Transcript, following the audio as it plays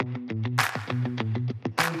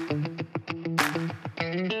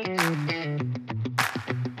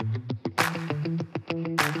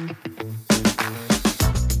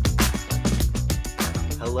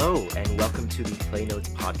welcome to the Play Notes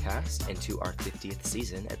podcast and to our 50th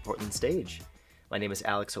season at Portland Stage. My name is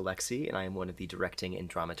Alex Olexi, and I am one of the directing and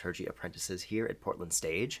dramaturgy apprentices here at Portland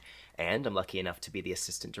Stage, and I'm lucky enough to be the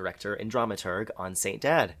assistant director and dramaturg on St.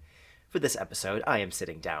 Dad. For this episode, I am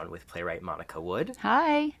sitting down with playwright Monica Wood.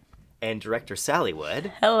 Hi. And director Sally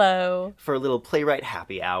Wood. Hello. For a little playwright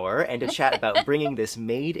happy hour and a chat about bringing this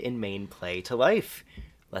Made in Maine play to life.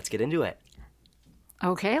 Let's get into it.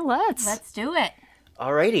 Okay, let's do it.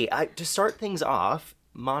 Alrighty, to start things off,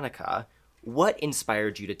 Monica, what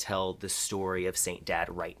inspired you to tell the story of St. Dad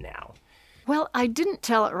right now? Well, I didn't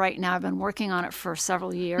tell it right now. I've been working on it for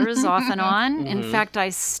several years, off and on. In fact, I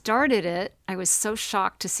started it. I was so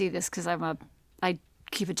shocked to see this because I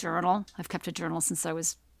keep a journal. I've kept a journal since I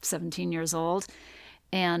was 17 years old.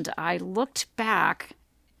 And I looked back,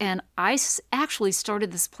 and I actually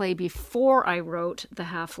started this play before I wrote The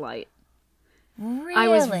Half-Light. Really? I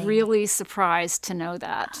was really surprised to know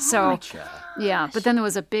that. So, yeah, but then there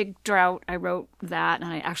was a big drought. I wrote that,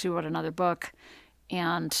 and I actually wrote another book.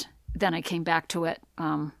 And then I came back to it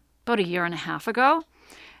about a year and a half ago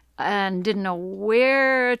and didn't know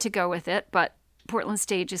where to go with it. But Portland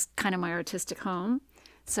Stage is kind of my artistic home.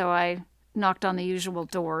 So I knocked on the usual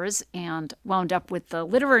doors and wound up with the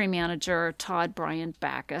literary manager, Todd Bryant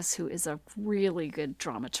Backus, who is a really good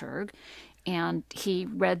dramaturg. And he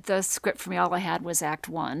read the script for me. All I had was Act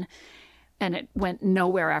 1. And it went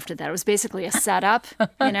nowhere after that. It was basically a setup.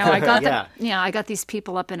 I got these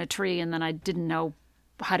people up in a tree, and then I didn't know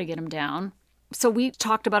how to get them down. So we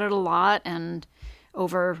talked about it a lot, and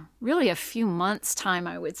over really a few months' time,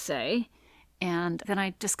 I would say. And then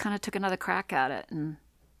I just kind of took another crack at it, and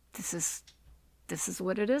this is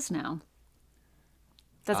what it is now.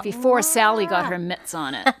 That's before Sally got her mitts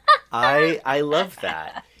on it. I love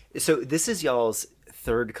that. So this is y'all's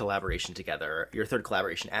third collaboration together, your third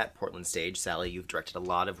collaboration at Portland Stage. Sally, you've directed a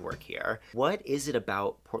lot of work here. What is it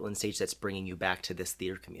about Portland Stage that's bringing you back to this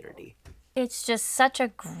theater community? It's just such a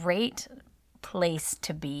great place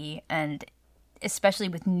to be, and especially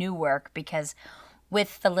with new work, because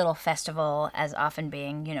with the little festival as often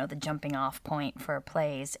being, the jumping off point for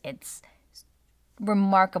plays, it's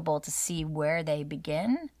remarkable to see where they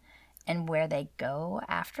begin and where they go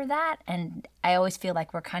after that. And I always feel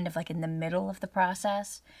like we're kind of like in the middle of the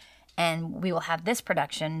process, and we will have this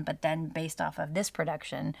production, but then based off of this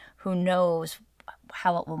production, who knows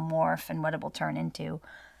how it will morph and what it will turn into.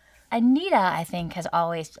 Anita, I think, has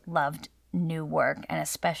always loved new work, and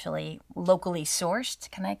especially locally sourced.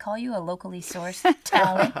 Can I call you a locally sourced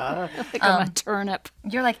Sally? Like I'm a turnip.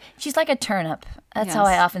 She's like a turnip. That's how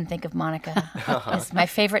I often think of Monica. Is my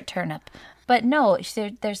favorite turnip. But no,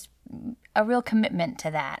 there's a real commitment to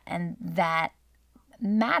that, and that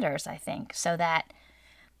matters, I think, so that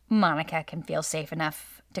Monica can feel safe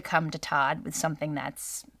enough to come to Todd with something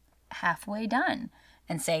that's halfway done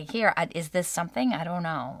and say, here, is this something? I don't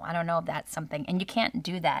know. I don't know if that's something. And you can't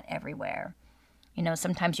do that everywhere.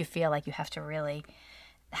 Sometimes you feel like you have to really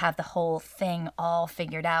have the whole thing all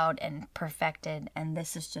figured out and perfected, and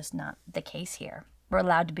this is just not the case here. We're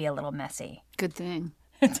allowed to be a little messy. Good thing.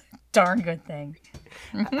 It's a darn good thing.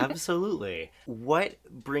 Absolutely. What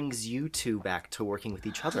brings you two back to working with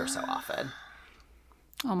each other so often?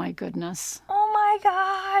 Oh, my goodness. Oh, my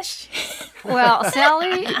gosh. Well,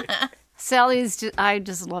 I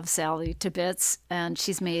just love Sally to bits, and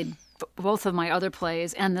she's made both of my other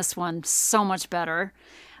plays and this one so much better.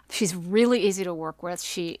 She's really easy to work with.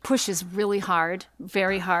 She pushes really hard,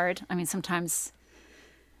 very hard. I mean, sometimes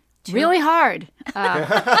really hard.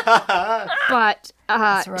 But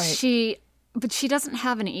that's right. she doesn't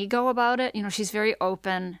have an ego about it. She's very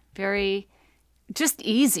open, very just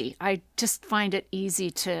easy. I just find it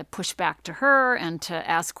easy to push back to her and to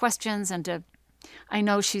ask questions, and I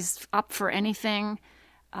know she's up for anything.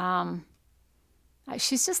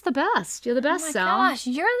 She's just the best. You're the best, Sal. Oh my gosh,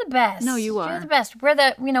 you're the best. No, you are. You're the best. We're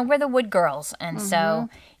the Wood girls, and so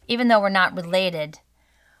even though we're not related,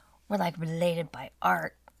 we're like related by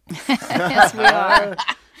art. Yes, we are.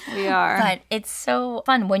 We are. But it's so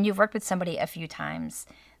fun when you've worked with somebody a few times.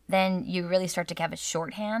 Then you really start to have a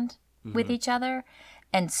shorthand with each other,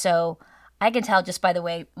 and so I can tell just by the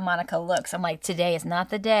way Monica looks. I'm like, today is not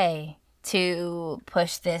the day to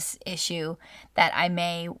push this issue that I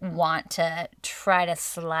may want to try to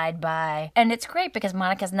slide by. And it's great because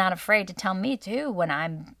Monica's not afraid to tell me too when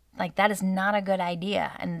I'm like, that is not a good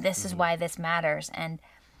idea, and this is why this matters. And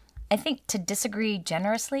I think to disagree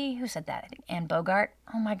generously, who said that? I think Anne Bogart.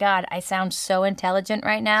 Oh my God, I sound so intelligent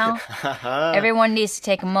right now. Everyone needs to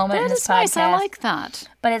take a moment in this podcast. Nice. I like that.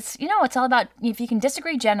 But it's, it's all about if you can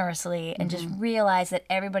disagree generously and just realize that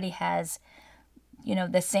everybody has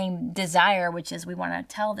the same desire, which is we want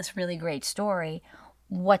to tell this really great story.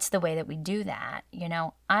 What's the way that we do that?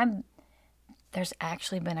 There's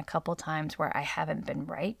actually been a couple times where I haven't been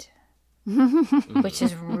right, which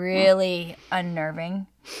is really unnerving.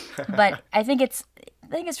 But I think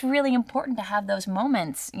it's really important to have those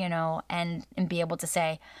moments, and be able to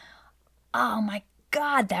say, oh my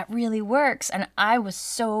God, that really works. And I was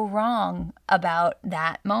so wrong about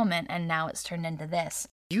that moment, and now it's turned into this.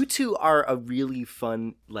 You two are a really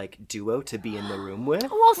fun, duo to be in the room with.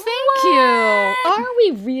 Well, thank you. Are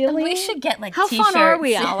we really? We should get, How t-shirts. fun are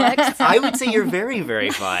we, Alex? I would say you're very, very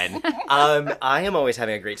fun. I am always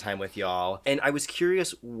having a great time with y'all. And I was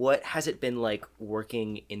curious, what has it been like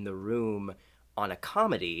working in the room on a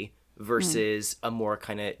comedy versus a more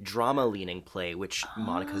kind of drama-leaning play, which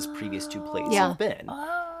Monica's previous two plays have been?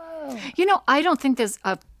 I don't think there's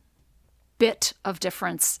a bit of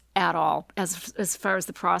difference at all as far as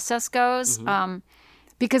the process goes,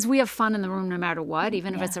 because we have fun in the room no matter what,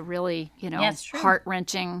 even if it's a really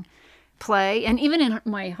heart-wrenching play. And even in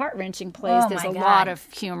my heart-wrenching plays, there's a lot of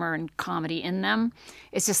humor and comedy in them.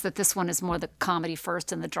 It's just that this one is more the comedy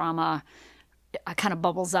first, and the drama kind of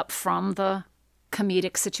bubbles up from the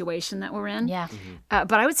comedic situation that we're in. Yeah.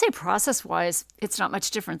 But I would say process-wise, it's not much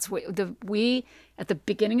difference. We at the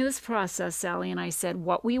beginning of this process, Sally and I said,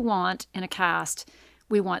 what we want in a cast,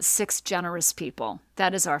 we want 6 generous people.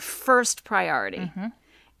 That is our first priority.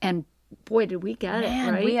 And boy, did we get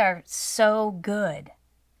it, right? We are so good.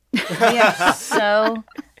 We are so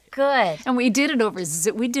good. And we did it over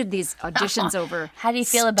Zoom. We did these auditions over How do you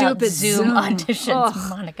feel about Zoom auditions, Oh.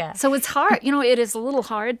 Monica? So it's hard. It is a little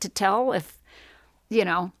hard to tell if,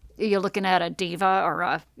 you're looking at a diva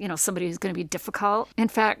or somebody who's going to be difficult. In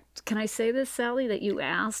fact, can I say this, Sally, that you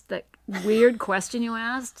asked, that weird question you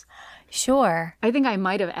asked? Sure. I think I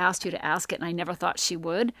might have asked you to ask it, and I never thought she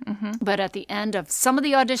would. But at the end of some of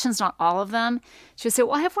the auditions, not all of them, she would say,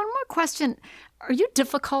 well, I have one more question. Are you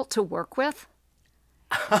difficult to work with?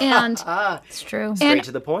 And It's true. Straight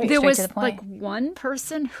to the point. there Straight was to the point. one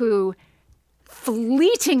person who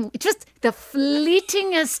just the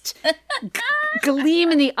fleetingest gleam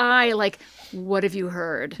in the eye, what have you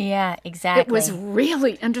heard? Yeah, exactly. It was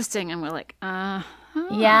really interesting, and we're like,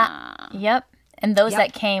 Yeah. Yep. And those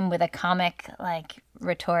that came with a comic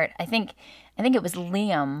retort, I think it was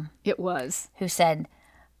Liam it was. who said,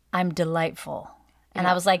 "I'm delightful." And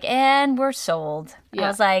I was like, and we're sold. Yeah. I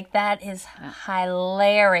was like, that is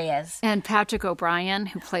hilarious. And Patrick O'Brien,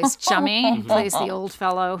 who plays Chummy, plays the old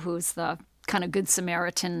fellow who's the kind of good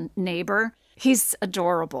Samaritan neighbor. He's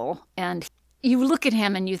adorable. And you look at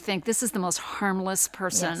him and you think, this is the most harmless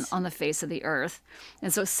person on the face of the earth.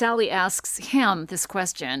 And so Sally asks him this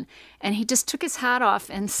question, and he just took his hat off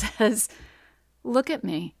and says, look at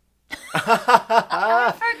me.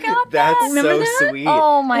 I forgot That's Remember so that? sweet.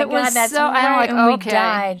 Oh my It was God, that's so, right. I'm like, and we okay.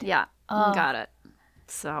 died. Yeah, got it.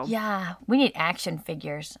 So, Yeah, we need action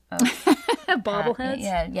figures.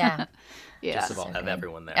 bobbleheads. Yeah. Just about have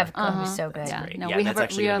everyone there. It was so good. Yeah. Great. No, yeah, we that's have a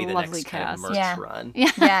actually going to be the lovely next kind of cast. merch Yeah. run.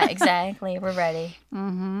 Yeah, exactly. We're ready.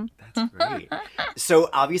 That's great. So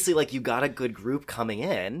obviously, you got a good group coming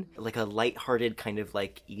in, a lighthearted kind of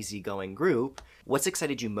easygoing group. What's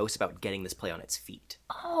excited you most about getting this play on its feet?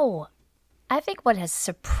 Oh, I think what has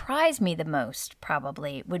surprised me the most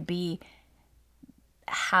probably would be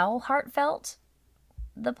how heartfelt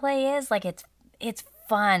the play is. It's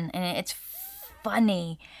fun and it's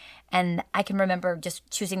funny. And I can remember just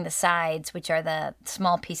choosing the sides, which are the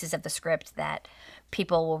small pieces of the script that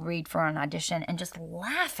people will read for an audition, and just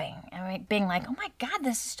laughing. Being like, oh my God,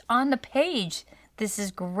 this is on the page. This is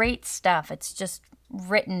great stuff. It's just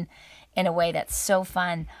written in a way that's so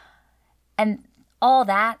fun. And all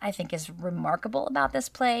that I think is remarkable about this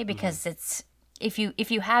play, because it's if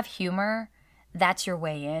you have humor, that's your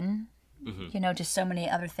way in, to so many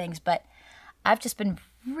other things. But I've just been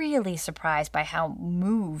really surprised by how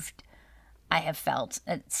moved I have felt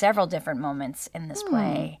at several different moments in this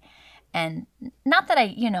play. And not that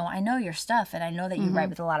I know your stuff, and I know that you write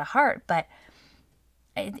with a lot of heart, but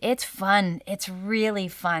it's fun. It's really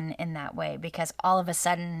fun in that way, because all of a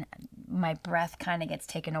sudden my breath kind of gets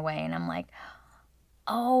taken away, and I'm like,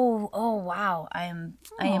 oh wow, I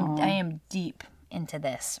am deep into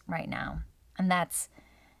this right now. And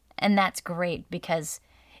that's great, because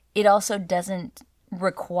it also doesn't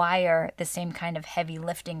require the same kind of heavy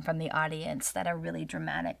lifting from the audience that a really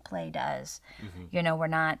dramatic play does. We're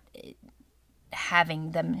not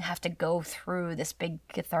having them have to go through this big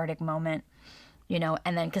cathartic moment,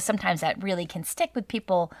 and then, because sometimes that really can stick with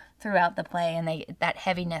people throughout the play, and that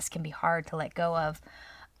heaviness can be hard to let go of.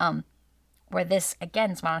 Where this,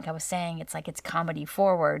 again, as Monica was saying, it's comedy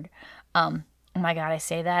forward. Oh my God, I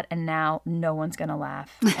say that, and now no one's going to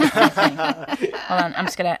laugh at anything. Hold on, I'm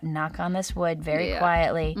just going to knock on this wood very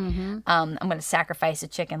quietly. I'm going to sacrifice a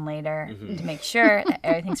chicken later to make sure that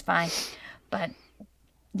everything's fine. But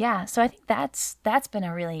yeah, so I think that's been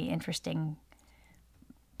a really interesting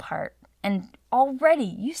part. And already,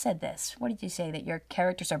 you said this. What did you say? That your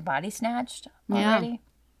characters are body snatched already? Yeah.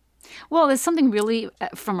 Well, there's something really,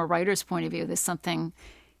 from a writer's point of view, there's something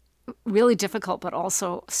really difficult, but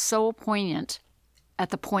also so poignant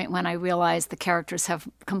at the point when I realized the characters have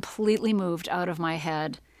completely moved out of my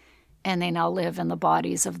head and they now live in the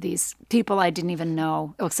bodies of these people I didn't even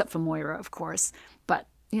know, except for Moira, of course. But,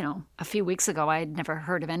 a few weeks ago, I had never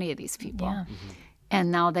heard of any of these people. Yeah. And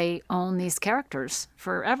now they own these characters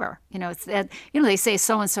forever. It's that, they say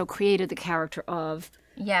so-and-so created the character of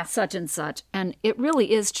such and such. And it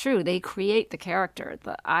really is true. They create the character.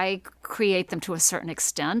 I create them to a certain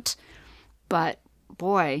extent, but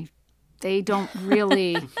boy, they don't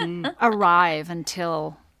really arrive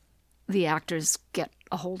until the actors get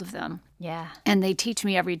a hold of them. Yeah. And they teach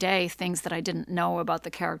me every day things that I didn't know about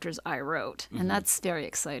the characters I wrote. And that's very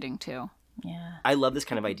exciting too. Yeah. I love this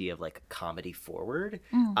kind of idea of like comedy forward.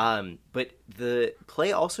 But the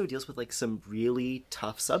play also deals with like some really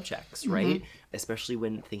tough subjects, right? Especially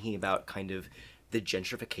when thinking about kind of the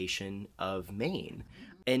gentrification of Maine.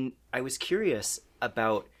 And I was curious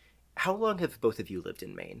about how long have both of you lived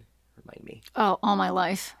in Maine? Remind me. Oh, all my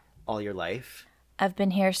life. All your life? I've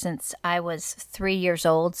been here since I was 3 years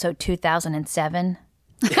old, so 2007.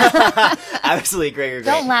 Absolutely great.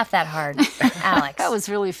 Don't laugh that hard, Alex. That was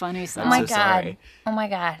really funny. Oh my God. Sorry. Oh my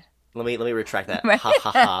God. Let me retract that. Ha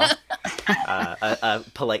ha ha. A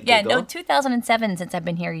polite Yeah, giggle. no, 2007 since I've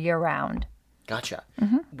been here year round. Gotcha.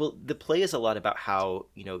 Well, the play is a lot about how,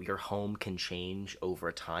 your home can change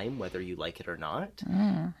over time, whether you like it or not.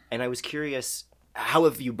 And I was curious, how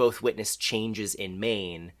have you both witnessed changes in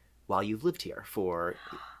Maine while you've lived here for,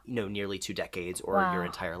 nearly 2 decades or your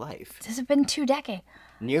entire life? This has been 2 decades.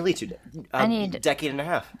 Nearly 2 decades. Decade and a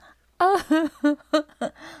half. Wow.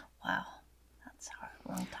 That's a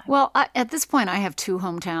long time. Well, at this point, I have 2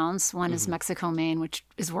 hometowns. One is Mexico, Maine, which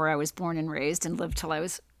is where I was born and raised and lived till I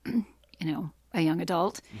was, a young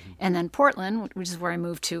adult. And then Portland, which is where I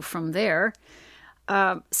moved to from there.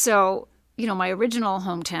 So, my original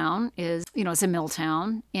hometown is, it's a mill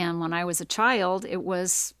town. And when I was a child, it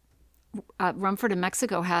was Rumford in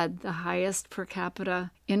Mexico had the highest per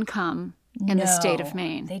capita income in the state of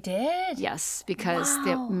Maine. They did? Yes, because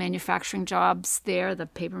the manufacturing jobs there, the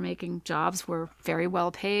paper-making jobs were very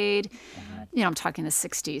well paid. I'm talking the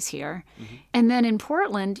 60s here. And then in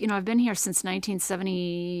Portland, I've been here since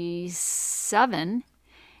 1977.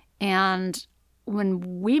 And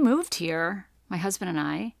when we moved here, my husband and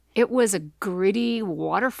I, it was a gritty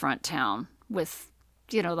waterfront town with,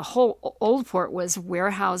 the whole Old Port was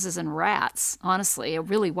warehouses and rats. Honestly, it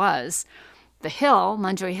really was. The hill,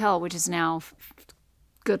 Munjoy Hill, which is now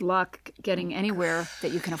good luck getting anywhere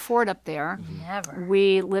that you can afford up there. Never.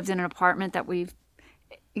 We lived in an apartment that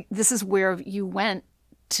this is where you went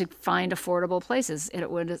to find affordable places.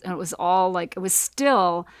 It was all like, it was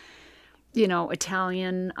still,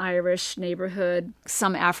 Italian, Irish neighborhood,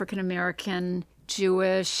 some African American,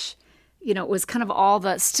 Jewish, it was kind of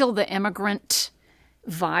all still the immigrant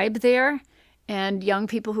vibe there. And young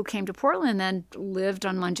people who came to Portland then lived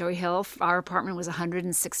on Munjoy Hill. Our apartment was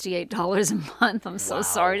 $168 a month. I'm so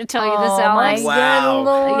sorry to tell you this, Alex. My good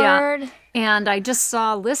Lord. Yeah. And I just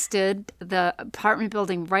saw listed the apartment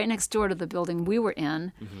building right next door to the building we were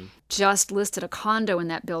in, just listed a condo in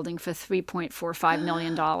that building for $3.45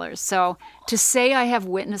 million. So to say I have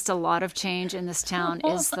witnessed a lot of change in this town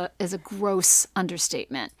is a gross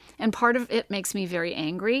understatement. And part of it makes me very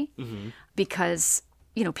angry because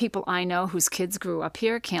people I know whose kids grew up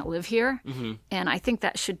here can't live here. And I think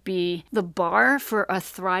that should be the bar for a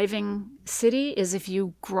thriving city is if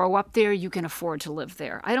you grow up there, you can afford to live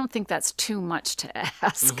there. I don't think that's too much to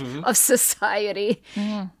ask of society,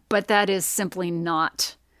 but that is simply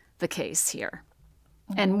not the case here.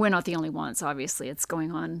 And we're not the only ones, obviously. It's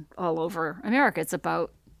going on all over America. It's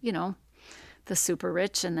about, the super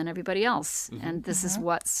rich and then everybody else. And this is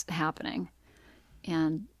what's happening.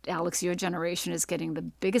 And Alex, your generation is getting the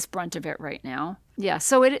biggest brunt of it right now. Yeah,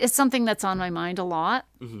 so it's something that's on my mind a lot,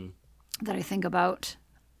 that I think about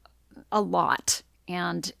a lot.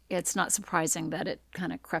 And it's not surprising that it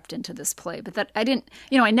kind of crept into this play. But that I didn't,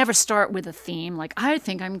 I never start with a theme. Like, I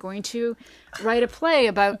think I'm going to write a play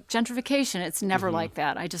about gentrification. It's never like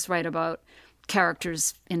that. I just write about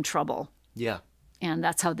characters in trouble. Yeah. And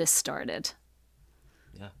that's how this started.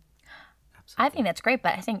 Yeah. I think that's great,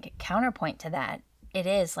 but I think counterpoint to that, it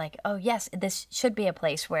is like, oh yes, this should be a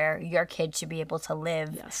place where your kids should be able to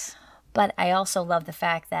live. Yes. But I also love the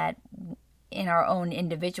fact that in our own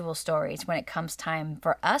individual stories, when it comes time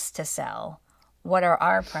for us to sell, what are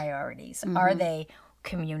our priorities? Are they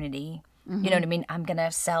community? You know what I mean? I'm going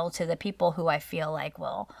to sell to the people who I feel like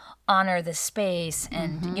will honor the space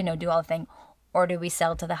and, you know, do all the thing. Or do we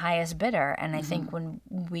sell to the highest bidder? And I think when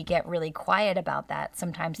we get really quiet about that,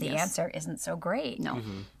 sometimes the answer isn't so great. No.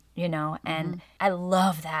 You know, and I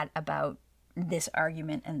love that about this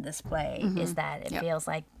argument and this play is that it feels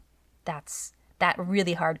like that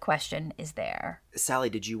really hard question is there. Sally,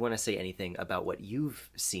 did you want to say anything about what you've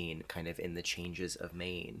seen kind of in the changes of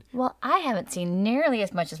Maine? Well, I haven't seen nearly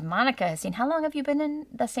as much as Monica has seen. How long have you been in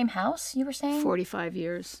the same house, you were saying? 45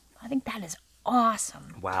 years. I think that is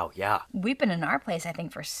awesome. Wow, yeah. We've been in our place, I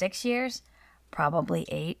think, for 6 years, probably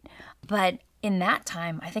 8. But in that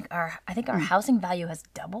time, I think our housing value has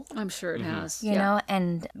doubled. I'm sure it has. You know,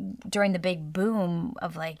 and during the big boom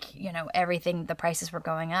of like, you know, everything, the prices were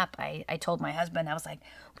going up. I told my husband, I was like,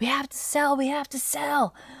 we have to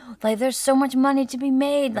sell. Like, there's so much money to be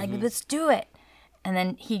made. Like, let's do it. And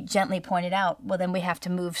then he gently pointed out, well, then we have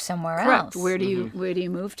to move somewhere else. Where do you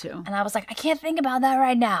move to? And I was like, I can't think about that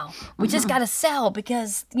right now. We just got to sell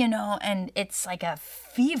because, you know, and it's like a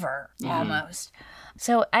fever almost.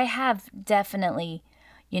 So I have definitely,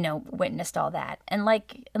 you know, witnessed all that. And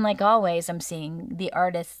like always, I'm seeing the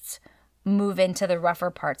artists move into the rougher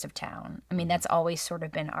parts of town. I mean, that's always sort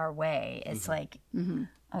of been our way. It's like,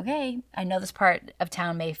 okay, I know this part of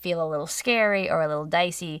town may feel a little scary or a little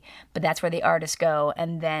dicey, but that's where the artists go,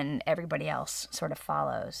 and then everybody else sort of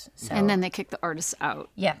follows. So, And then they kick the artists out.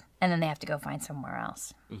 yeah, and then they have to go find somewhere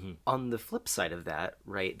else. On the flip side of that,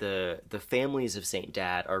 right, the families of St.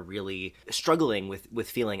 Dad are really struggling with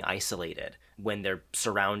feeling isolated when they're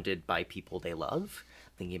surrounded by people they love.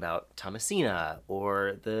 Thinking about Thomasina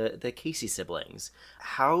or the Casey siblings.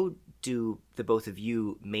 How do the both of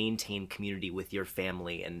you maintain community with your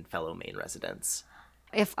family and fellow Maine residents?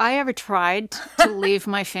 If I ever tried to leave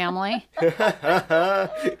my family,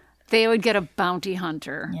 they would get a bounty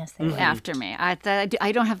hunter Yes, they would. after me.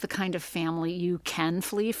 I don't have the kind of family you can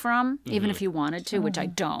flee from, even if you wanted to, which I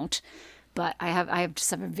don't. But I have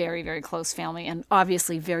just have a very, very close family and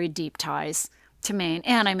obviously very deep ties to Maine.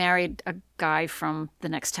 And I married a guy from the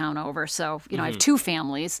next town over. So, you know, I have 2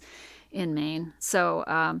 families in Maine. So,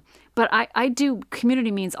 but I do, community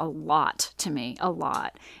means a lot to me, a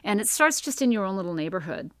lot. And it starts just in your own little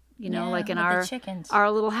neighborhood. You know, Yeah, like in with the chickens.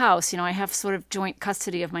 our little house, you know, I have sort of joint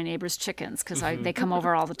custody of my neighbor's chickens because they come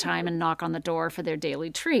over all the time and knock on the door for their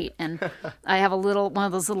daily treat. And I have one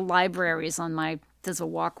of those little libraries there's a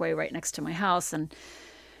walkway right next to my house. And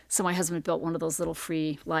so my husband built one of those little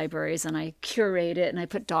free libraries, and I curate it, and I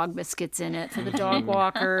put dog biscuits in it for the dog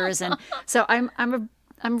walkers. And so I'm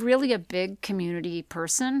really a big community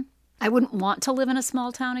person. I wouldn't want to live in a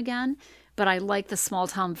small town again, but I like the small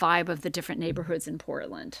town vibe of the different neighborhoods in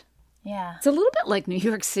Portland. Yeah. It's a little bit like New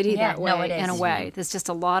York City Yeah, that way, no, it is. in a way. There's just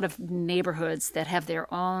a lot of neighborhoods that have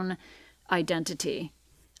their own identity.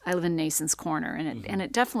 I live in Nason's Corner, and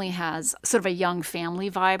it definitely has sort of a young family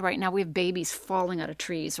vibe right now. We have babies falling out of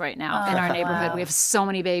trees right now in our neighborhood. We have so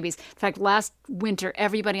many babies. In fact, last winter,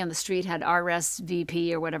 everybody on the street had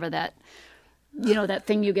RSVP or whatever that, you know, that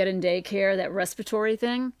thing you get in daycare, that respiratory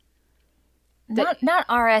thing. Not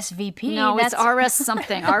RSVP. No, it's RS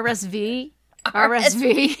something. RSV.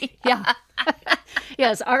 RSV. Yeah.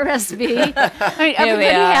 Yes, RSV. I mean,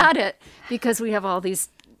 everybody had it because we have all these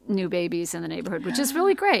new babies in the neighborhood, which is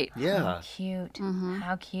really great. Yeah. Cute.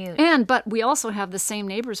 How cute. But we also have the same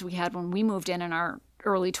neighbors we had when we moved in our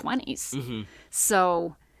early 20s.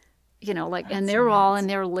 So, you know, like, and they're all in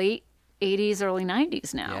their late 80s, early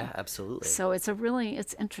 90s now. Yeah, absolutely. So it's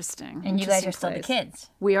interesting. And you guys interesting are still the place. kids.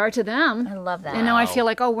 We are to them. I love that. And now I feel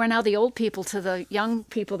like, we're now the old people to the young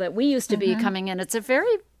people that we used to be coming in.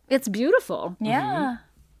 It's beautiful. Yeah.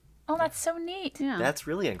 Oh, that's so neat. Yeah. That's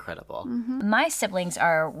really incredible. My siblings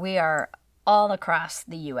we are all across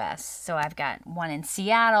the U.S. So I've got one in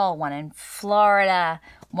Seattle, one in Florida,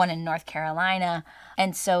 one in North Carolina.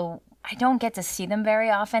 And so I don't get to see them very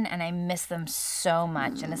often, and I miss them so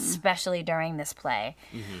much, and especially during this play.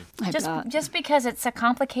 Just because it's a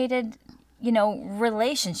complicated, you know,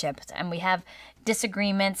 relationship, and we have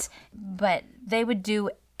disagreements, but they would do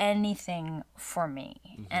anything for me,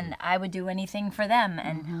 and I would do anything for them,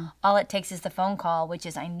 and all it takes is the phone call, which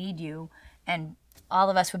is I need you, and all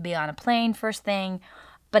of us would be on a plane first thing,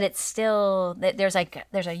 but it's still there's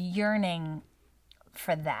a yearning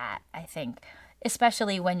for that, I think,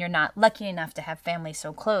 especially when you're not lucky enough to have family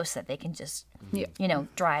so close that they can just you know,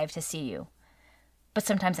 drive to see you. But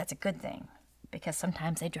sometimes that's a good thing. because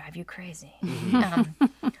sometimes they drive you crazy.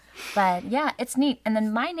 But yeah, it's neat. And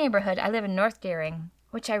then my neighborhood, I live in North Deering,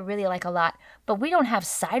 which I really like a lot, but we don't have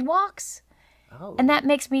sidewalks. Oh. And that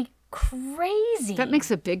makes me crazy. That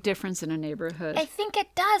makes a big difference in a neighborhood. I think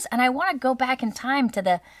it does. And I want to go back in time to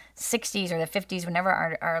the 60s or the 50s,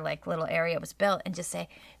 whenever our like little area was built, and just say,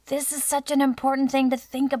 this is such an important thing to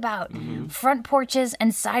think about. Front porches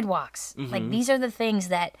and sidewalks. Like, these are the things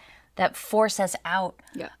that force us out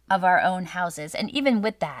of our own houses. And even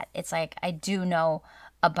with that, it's like, I do know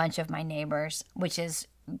a bunch of my neighbors, which is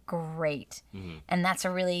great. And that's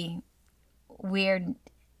a really weird.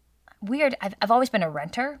 I've always been a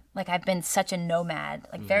renter. Like, I've been such a nomad,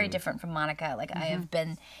 like very different from Monica. Like, I have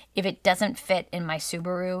been, if it doesn't fit in my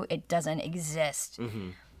Subaru, it doesn't exist.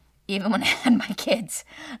 Even when I had my kids,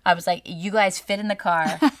 I was like, you guys fit in the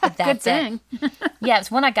car, but that's Good thing. Yeah, it's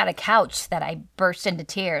when I got a couch that I burst into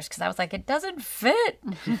tears because I was like, it doesn't fit.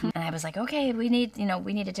 And I was like, okay, we need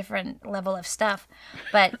a different level of stuff.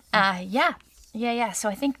 But yeah. So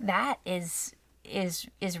I think that is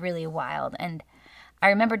really wild. And I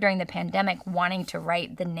remember during the pandemic wanting to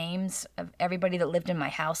write the names of everybody that lived in my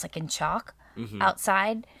house, like in chalk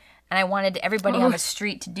outside. And I wanted everybody on the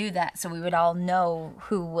street to do that so we would all know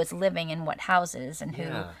who was living in what houses and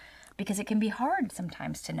who. Because it can be hard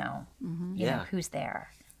sometimes to know, you know, who's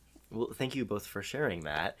there. Well, thank you both for sharing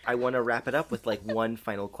that. I want to wrap it up with like one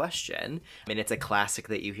final question. I mean, it's a classic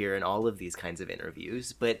that you hear in all of these kinds of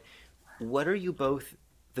interviews, but what are you both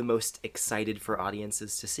the most excited for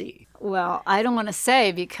audiences to see? Well, I don't want to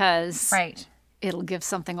say because it'll give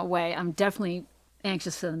something away. I'm definitely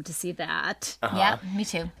anxious for them to see that. Yeah, me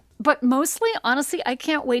too. But mostly, honestly, I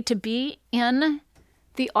can't wait to be in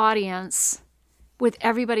the audience with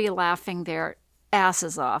everybody laughing their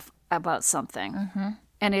asses off about something.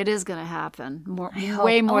 And it is going to happen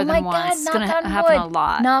way more than once. It's going to happen a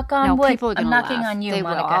lot. Knock on wood. People are going to laugh. I'm knocking on you, they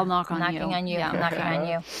Monica. Will. I'll knock on I'm you. knocking on you. Yeah. I'm knocking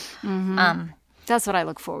on you. That's what I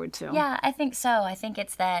look forward to. Yeah, I think so. I think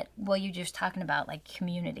it's that, well, you're just talking about like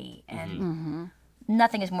community, and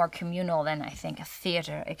nothing is more communal than, I think, a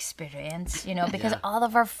theater experience, you know, because all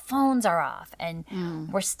of our phones are off and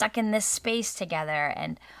we're stuck in this space together,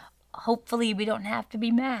 and hopefully we don't have to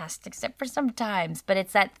be masked except for sometimes. But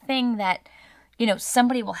it's that thing that, you know,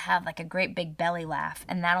 somebody will have like a great big belly laugh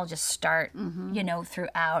and that'll just start, you know,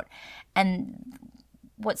 throughout. And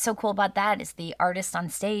what's so cool about that is the artists on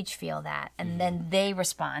stage feel that, and then they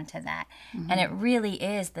respond to that. And it really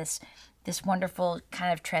is this wonderful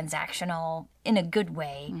kind of transactional, in a good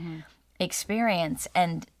way, experience.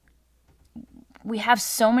 And we have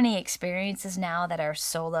so many experiences now that are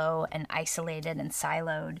solo and isolated and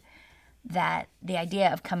siloed, that the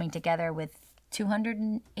idea of coming together with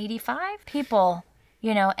 285 people,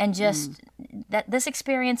 you know, and just that this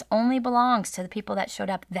experience only belongs to the people that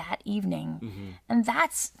showed up that evening. And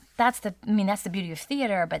that's the beauty of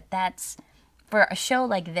theater, but that's, for a show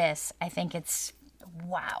like this, I think it's,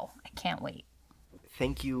 wow, I can't wait.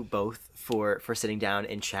 Thank you both for sitting down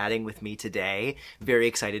and chatting with me today. Very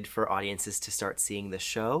excited for audiences to start seeing the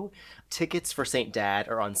show. Tickets for St. Dad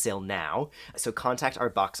are on sale now, so contact our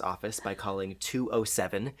box office by calling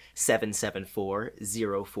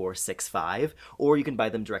 207-774-0465, or you can buy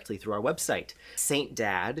them directly through our website. St.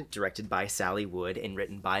 Dad, directed by Sally Wood and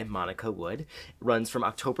written by Monica Wood, runs from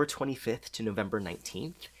October 25th to November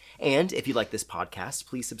 19th. And if you like this podcast,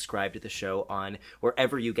 please subscribe to the show on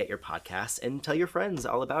wherever you get your podcasts and tell your friends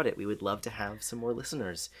all about it. We would love to have some more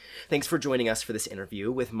listeners. Thanks for joining us for this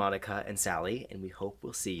interview with Monica and Sally, and we hope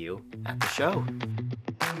we'll see you at the show.